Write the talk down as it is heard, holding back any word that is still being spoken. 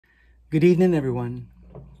Good evening, everyone.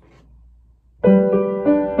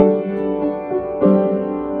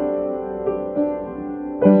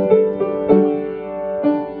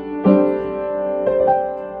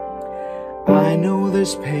 I know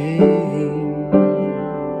there's pain.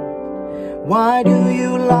 Why do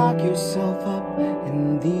you lock yourself up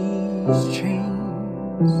in these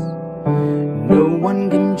chains? No one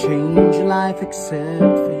can change your life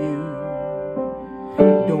except for you.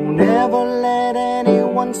 Don't ever let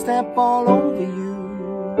anyone step all over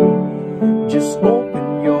you. Just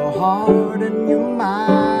open your heart and your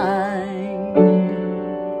mind.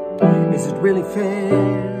 Is it really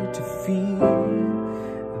fair to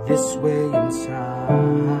feel this way inside?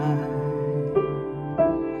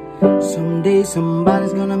 Someday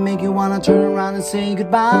somebody's gonna make you wanna turn around and say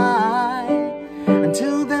goodbye.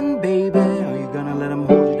 Until then, baby, are you gonna let them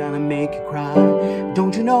hold you down and make you cry?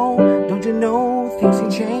 Don't you know, things can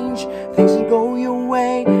change, things can go your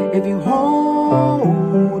way if you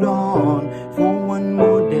hold on for one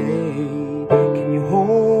more day. Can you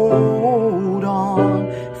hold on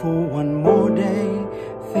for one more day?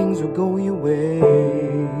 Things will go your way.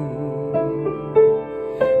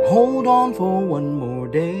 Hold on for one more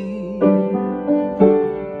day.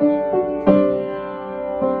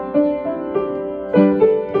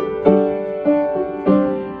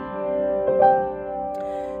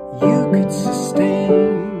 You could sustain,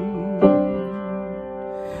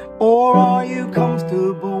 or are you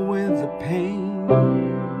comfortable with the pain?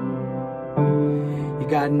 You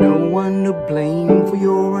got no one to blame for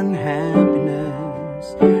your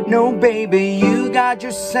unhappiness. No, baby, you got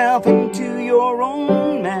yourself into your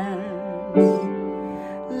own mess,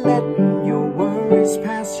 letting your worries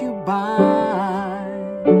pass you by.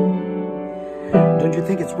 Don't you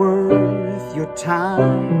think it's worth your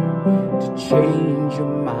time to change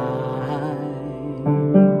your mind?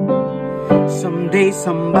 Someday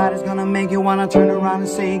somebody's gonna make you wanna turn around and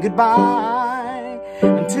say goodbye.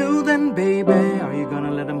 Until then, baby, are you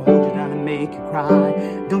gonna let them hold you down and make you cry?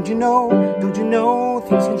 Don't you know,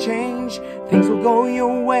 things can change, things will go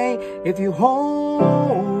your way if you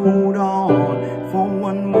hold on for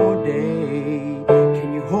one more day.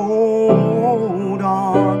 Can you hold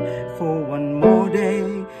on for one more day?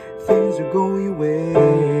 Things will go your way.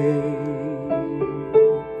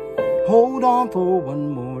 Hold on for one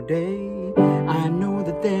more day. I know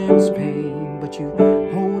that there's pain, but you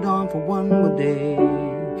hold on for one more day.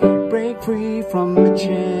 Break free from the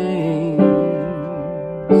chains.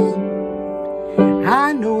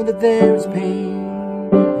 I know that there's pain.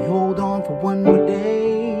 You hold on for one more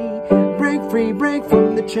day. Break free, break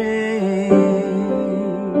from the chains.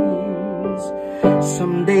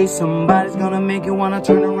 Someday somebody's gonna make you wanna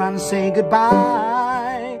turn around and say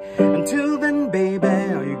goodbye. Until then, baby,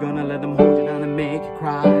 are you gonna let them hold you down and make you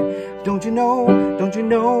cry? Don't you know,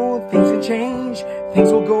 things can change,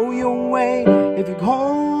 things will go your way if you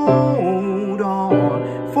hold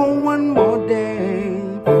on for one more day.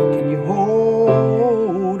 Can you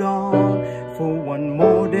hold on for one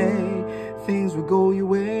more day? Things will go your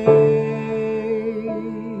way.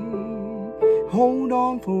 Hold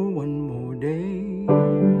on for one more day.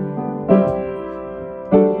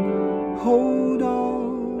 Hold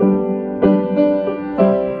on.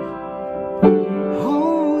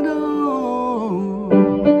 Hold on.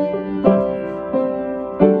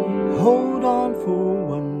 Hold on for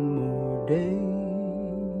one more day.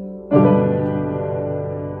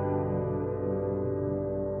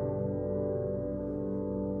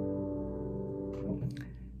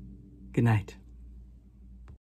 Good night.